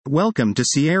Welcome to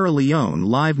Sierra Leone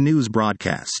live news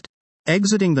broadcast.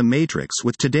 Exiting the Matrix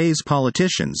with today's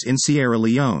politicians in Sierra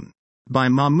Leone. By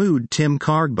Mahmud Tim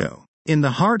Kargbo. In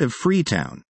the heart of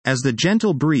Freetown, as the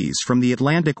gentle breeze from the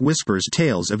Atlantic whispers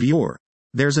tales of yore,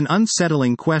 there's an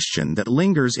unsettling question that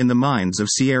lingers in the minds of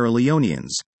Sierra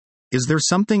Leoneans. Is there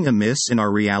something amiss in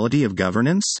our reality of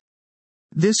governance?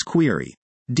 This query,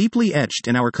 deeply etched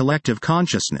in our collective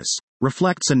consciousness,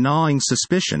 reflects a gnawing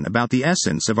suspicion about the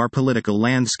essence of our political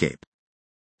landscape.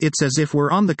 It's as if we're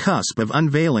on the cusp of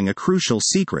unveiling a crucial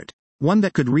secret, one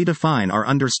that could redefine our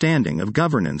understanding of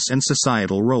governance and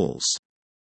societal roles.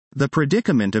 The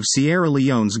predicament of Sierra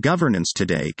Leone's governance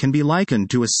today can be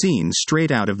likened to a scene straight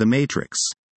out of The Matrix.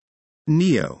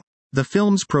 Neo, the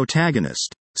film's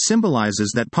protagonist,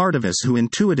 symbolizes that part of us who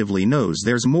intuitively knows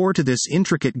there's more to this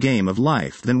intricate game of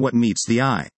life than what meets the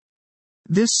eye.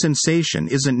 This sensation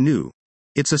isn't new.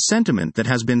 It's a sentiment that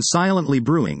has been silently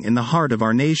brewing in the heart of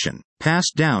our nation,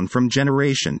 passed down from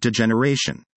generation to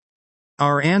generation.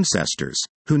 Our ancestors,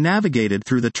 who navigated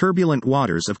through the turbulent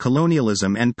waters of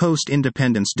colonialism and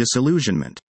post-independence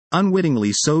disillusionment,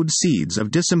 unwittingly sowed seeds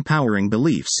of disempowering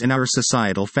beliefs in our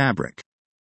societal fabric.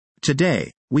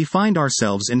 Today, we find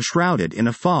ourselves enshrouded in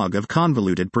a fog of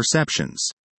convoluted perceptions.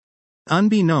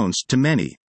 Unbeknownst to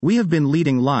many, we have been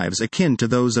leading lives akin to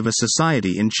those of a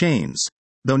society in chains,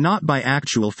 though not by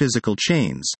actual physical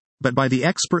chains, but by the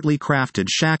expertly crafted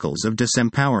shackles of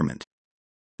disempowerment.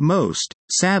 Most,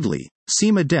 sadly,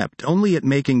 seem adept only at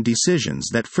making decisions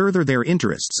that further their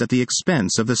interests at the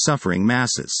expense of the suffering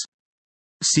masses.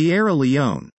 Sierra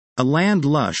Leone, a land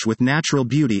lush with natural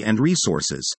beauty and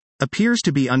resources, appears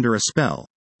to be under a spell,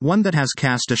 one that has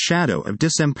cast a shadow of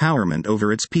disempowerment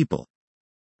over its people.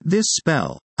 This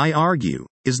spell, I argue,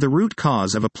 is the root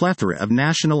cause of a plethora of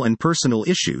national and personal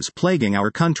issues plaguing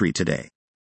our country today.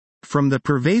 From the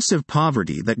pervasive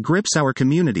poverty that grips our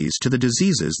communities to the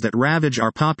diseases that ravage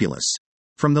our populace,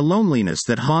 from the loneliness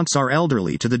that haunts our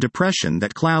elderly to the depression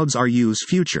that clouds our youth's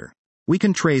future, we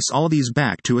can trace all these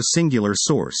back to a singular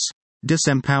source: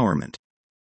 disempowerment.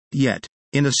 Yet,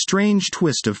 in a strange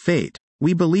twist of fate,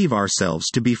 we believe ourselves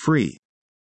to be free.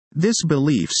 This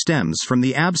belief stems from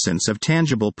the absence of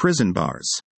tangible prison bars.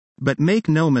 But make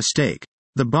no mistake,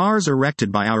 the bars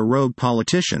erected by our rogue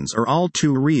politicians are all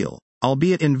too real,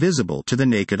 albeit invisible to the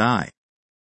naked eye.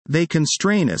 They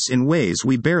constrain us in ways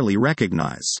we barely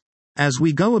recognize. As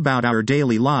we go about our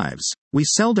daily lives, we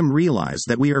seldom realize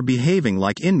that we are behaving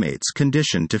like inmates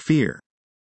conditioned to fear.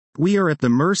 We are at the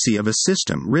mercy of a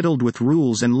system riddled with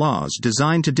rules and laws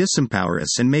designed to disempower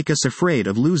us and make us afraid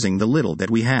of losing the little that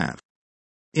we have.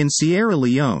 In Sierra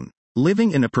Leone,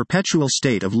 living in a perpetual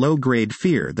state of low-grade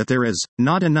fear that there is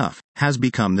not enough has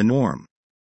become the norm.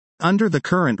 Under the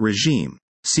current regime,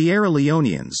 Sierra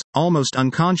Leoneans, almost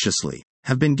unconsciously,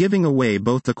 have been giving away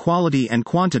both the quality and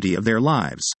quantity of their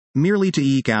lives, merely to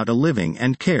eke out a living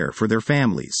and care for their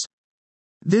families.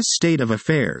 This state of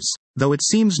affairs, though it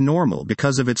seems normal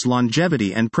because of its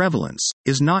longevity and prevalence,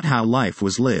 is not how life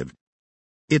was lived.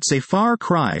 It's a far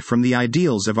cry from the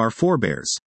ideals of our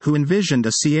forebears, who envisioned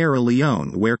a Sierra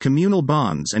Leone where communal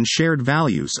bonds and shared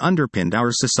values underpinned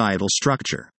our societal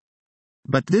structure.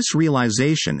 But this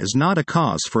realization is not a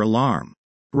cause for alarm.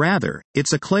 Rather,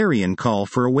 it's a clarion call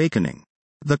for awakening.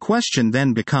 The question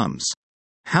then becomes,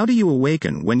 how do you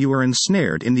awaken when you are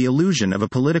ensnared in the illusion of a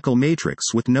political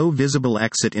matrix with no visible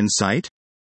exit in sight?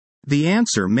 The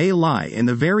answer may lie in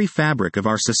the very fabric of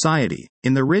our society,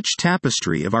 in the rich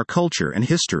tapestry of our culture and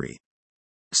history.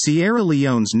 Sierra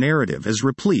Leone's narrative is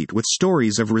replete with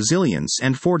stories of resilience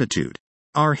and fortitude.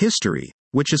 Our history,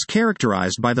 which is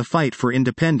characterized by the fight for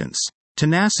independence,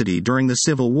 tenacity during the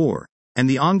Civil War, and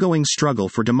the ongoing struggle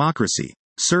for democracy,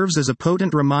 serves as a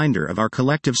potent reminder of our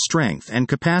collective strength and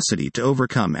capacity to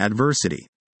overcome adversity.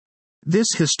 This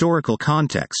historical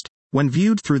context, when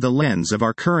viewed through the lens of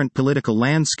our current political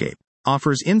landscape,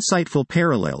 offers insightful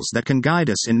parallels that can guide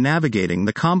us in navigating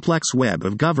the complex web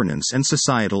of governance and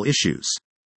societal issues.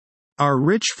 Our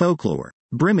rich folklore,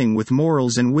 brimming with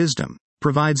morals and wisdom,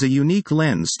 provides a unique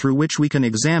lens through which we can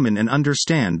examine and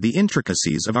understand the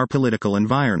intricacies of our political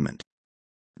environment.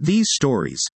 These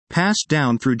stories, passed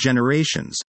down through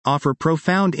generations, offer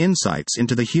profound insights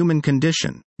into the human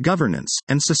condition, governance,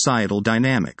 and societal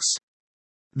dynamics.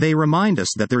 They remind us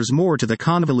that there's more to the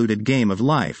convoluted game of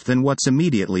life than what's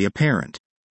immediately apparent.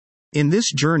 In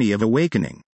this journey of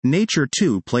awakening, nature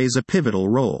too plays a pivotal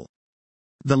role.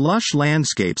 The lush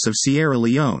landscapes of Sierra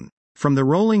Leone, from the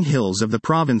rolling hills of the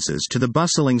provinces to the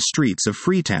bustling streets of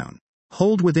Freetown,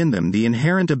 hold within them the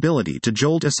inherent ability to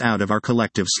jolt us out of our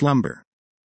collective slumber.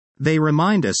 They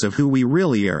remind us of who we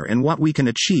really are and what we can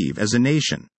achieve as a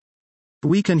nation.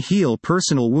 We can heal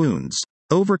personal wounds,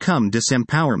 overcome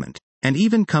disempowerment, and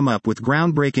even come up with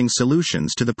groundbreaking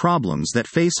solutions to the problems that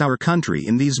face our country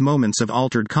in these moments of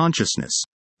altered consciousness,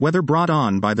 whether brought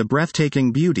on by the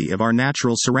breathtaking beauty of our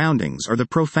natural surroundings or the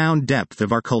profound depth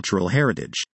of our cultural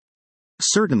heritage.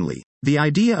 Certainly, the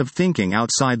idea of thinking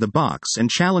outside the box and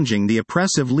challenging the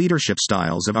oppressive leadership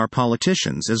styles of our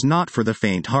politicians is not for the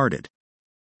faint-hearted.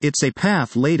 It's a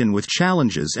path laden with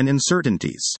challenges and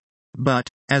uncertainties. But,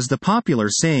 as the popular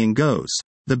saying goes,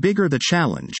 the bigger the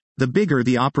challenge, the bigger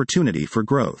the opportunity for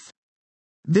growth.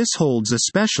 This holds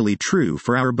especially true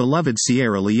for our beloved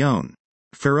Sierra Leone.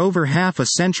 For over half a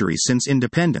century since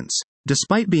independence,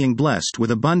 despite being blessed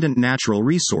with abundant natural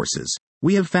resources,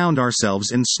 we have found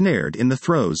ourselves ensnared in the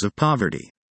throes of poverty.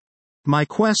 My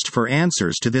quest for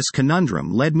answers to this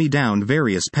conundrum led me down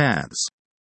various paths.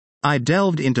 I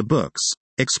delved into books,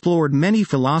 explored many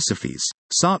philosophies,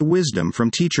 sought wisdom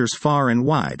from teachers far and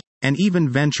wide, and even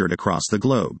ventured across the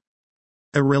globe.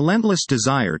 A relentless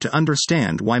desire to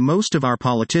understand why most of our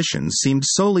politicians seemed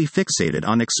solely fixated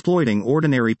on exploiting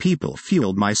ordinary people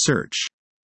fueled my search.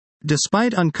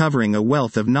 Despite uncovering a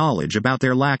wealth of knowledge about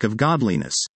their lack of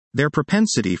godliness, their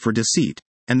propensity for deceit,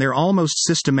 and their almost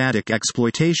systematic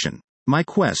exploitation, my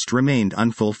quest remained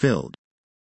unfulfilled.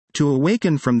 To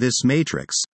awaken from this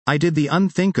matrix, I did the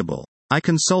unthinkable. I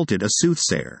consulted a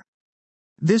soothsayer.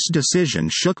 This decision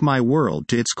shook my world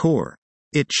to its core.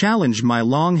 It challenged my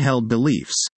long-held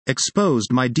beliefs,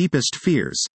 exposed my deepest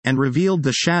fears, and revealed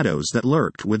the shadows that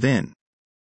lurked within.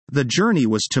 The journey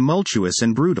was tumultuous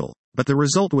and brutal, but the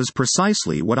result was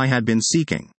precisely what I had been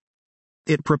seeking.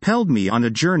 It propelled me on a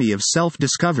journey of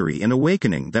self-discovery and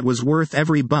awakening that was worth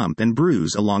every bump and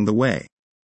bruise along the way.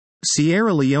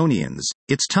 Sierra Leoneans,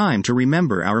 it's time to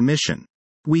remember our mission.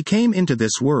 We came into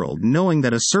this world knowing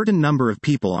that a certain number of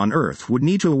people on Earth would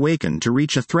need to awaken to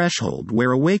reach a threshold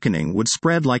where awakening would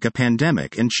spread like a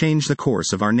pandemic and change the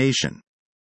course of our nation.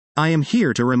 I am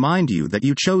here to remind you that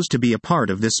you chose to be a part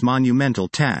of this monumental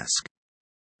task.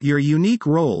 Your unique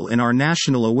role in our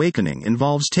national awakening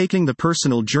involves taking the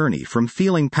personal journey from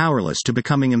feeling powerless to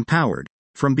becoming empowered,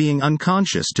 from being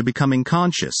unconscious to becoming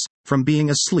conscious, from being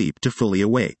asleep to fully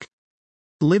awake.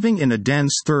 Living in a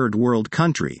dense third world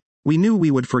country, we knew we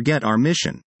would forget our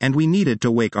mission, and we needed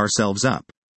to wake ourselves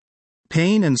up.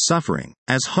 Pain and suffering,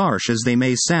 as harsh as they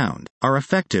may sound, are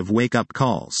effective wake-up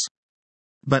calls.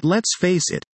 But let's face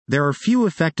it, there are few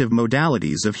effective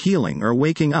modalities of healing or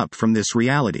waking up from this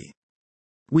reality.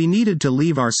 We needed to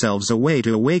leave ourselves a way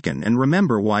to awaken and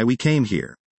remember why we came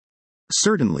here.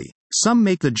 Certainly, some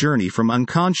make the journey from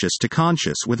unconscious to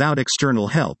conscious without external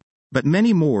help, but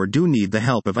many more do need the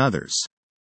help of others.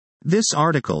 This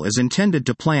article is intended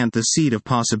to plant the seed of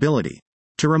possibility,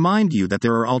 to remind you that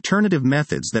there are alternative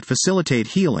methods that facilitate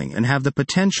healing and have the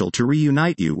potential to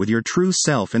reunite you with your true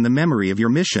self in the memory of your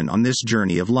mission on this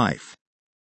journey of life.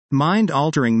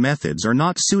 Mind-altering methods are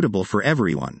not suitable for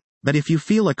everyone, but if you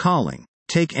feel a calling,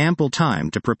 take ample time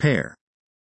to prepare.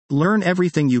 Learn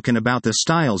everything you can about the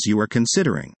styles you are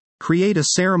considering, create a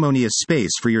ceremonious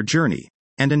space for your journey,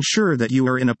 and ensure that you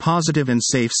are in a positive and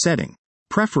safe setting,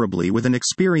 preferably with an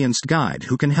experienced guide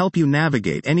who can help you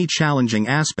navigate any challenging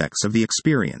aspects of the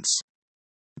experience.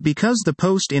 Because the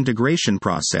post-integration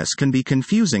process can be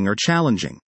confusing or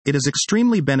challenging, it is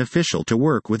extremely beneficial to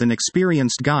work with an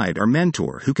experienced guide or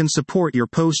mentor who can support your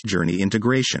post-journey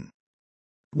integration.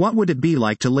 What would it be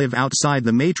like to live outside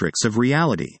the matrix of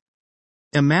reality?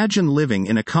 Imagine living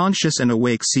in a conscious and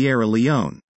awake Sierra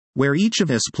Leone, where each of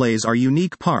us plays our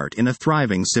unique part in a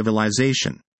thriving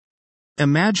civilization.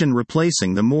 Imagine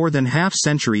replacing the more than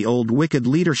half-century-old wicked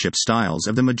leadership styles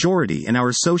of the majority in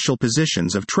our social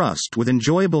positions of trust with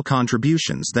enjoyable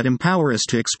contributions that empower us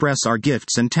to express our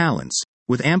gifts and talents,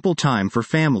 with ample time for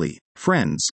family,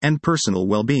 friends, and personal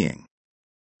well-being.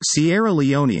 Sierra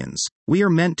Leoneans, we are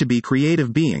meant to be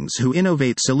creative beings who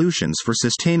innovate solutions for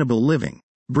sustainable living,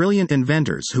 brilliant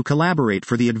inventors who collaborate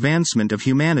for the advancement of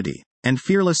humanity, and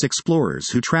fearless explorers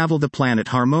who travel the planet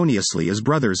harmoniously as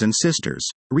brothers and sisters,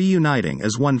 reuniting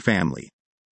as one family.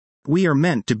 We are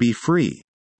meant to be free.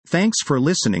 Thanks for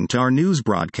listening to our news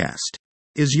broadcast.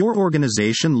 Is your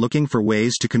organization looking for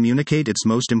ways to communicate its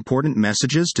most important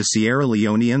messages to Sierra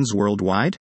Leoneans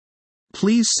worldwide?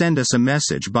 Please send us a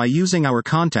message by using our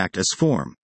Contact Us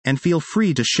form, and feel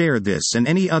free to share this and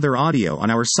any other audio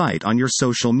on our site on your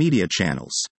social media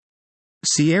channels.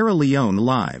 Sierra Leone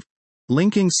Live.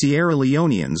 Linking Sierra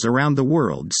Leoneans around the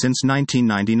world since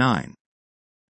 1999.